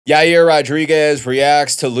Yair Rodriguez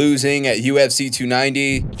reacts to losing at UFC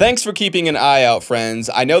 290. Thanks for keeping an eye out, friends.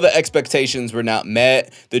 I know the expectations were not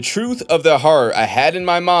met. The truth of the heart I had in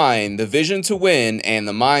my mind, the vision to win, and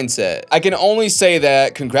the mindset. I can only say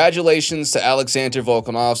that congratulations to Alexandre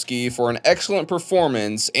Volkanovski for an excellent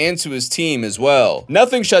performance and to his team as well.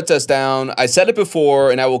 Nothing shuts us down. I said it before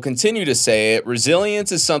and I will continue to say it.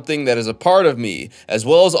 Resilience is something that is a part of me, as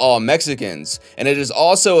well as all Mexicans, and it is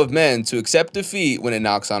also of men to accept defeat when it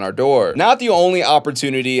knocks on our door. Not the only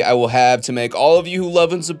opportunity I will have to make all of you who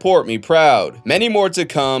love and support me proud. Many more to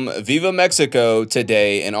come. Viva Mexico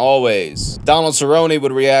today and always. Donald Cerrone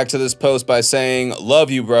would react to this post by saying, "Love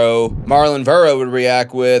you, bro." Marlon Vera would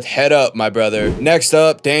react with, "Head up, my brother." Next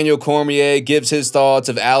up, Daniel Cormier gives his thoughts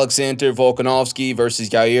of Alexandre Volkanovski versus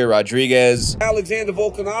Yair Rodriguez. Alexandre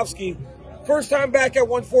Volkanovski, first time back at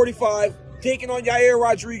 145, taking on Yair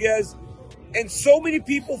Rodriguez. And so many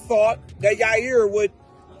people thought that Yair would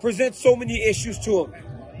present so many issues to him.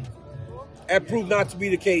 That proved not to be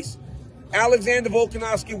the case. Alexandre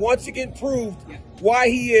Volkanovski once again proved why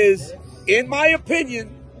he is, in my opinion,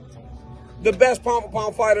 the best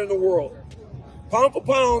pound-for-pound fighter in the world.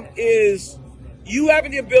 Pound-for-pound is you having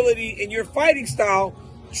the ability in your fighting style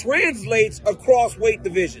translates across weight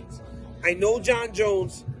divisions. I know John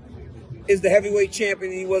Jones is the heavyweight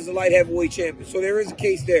champion and he was the light heavyweight champion, so there is a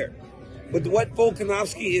case there. But what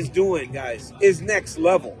Volkanovski is doing, guys, is next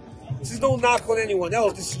level. This is no knock on anyone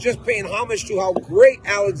else. This is just paying homage to how great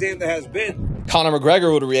Alexander has been. Conor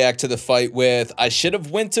McGregor would react to the fight with, "I should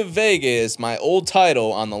have went to Vegas, my old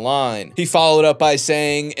title on the line." He followed up by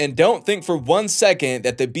saying, "And don't think for 1 second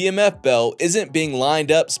that the BMF belt isn't being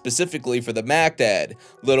lined up specifically for the MacDad,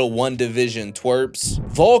 little one division twerps."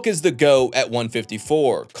 Volk is the GOAT at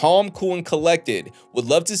 154, calm, cool, and collected. Would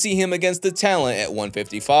love to see him against the talent at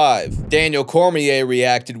 155. Daniel Cormier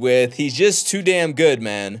reacted with, "He's just too damn good,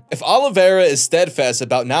 man." If Oliveira is steadfast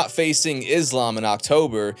about not facing Islam in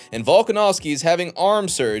October, and Volkanovski is having arm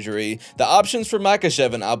surgery, the options for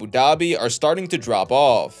Makhachev in Abu Dhabi are starting to drop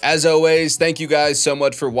off. As always, thank you guys so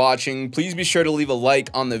much for watching. Please be sure to leave a like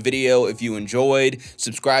on the video if you enjoyed,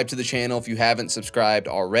 subscribe to the channel if you haven't subscribed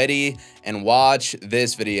already, and watch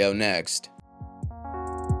this video next.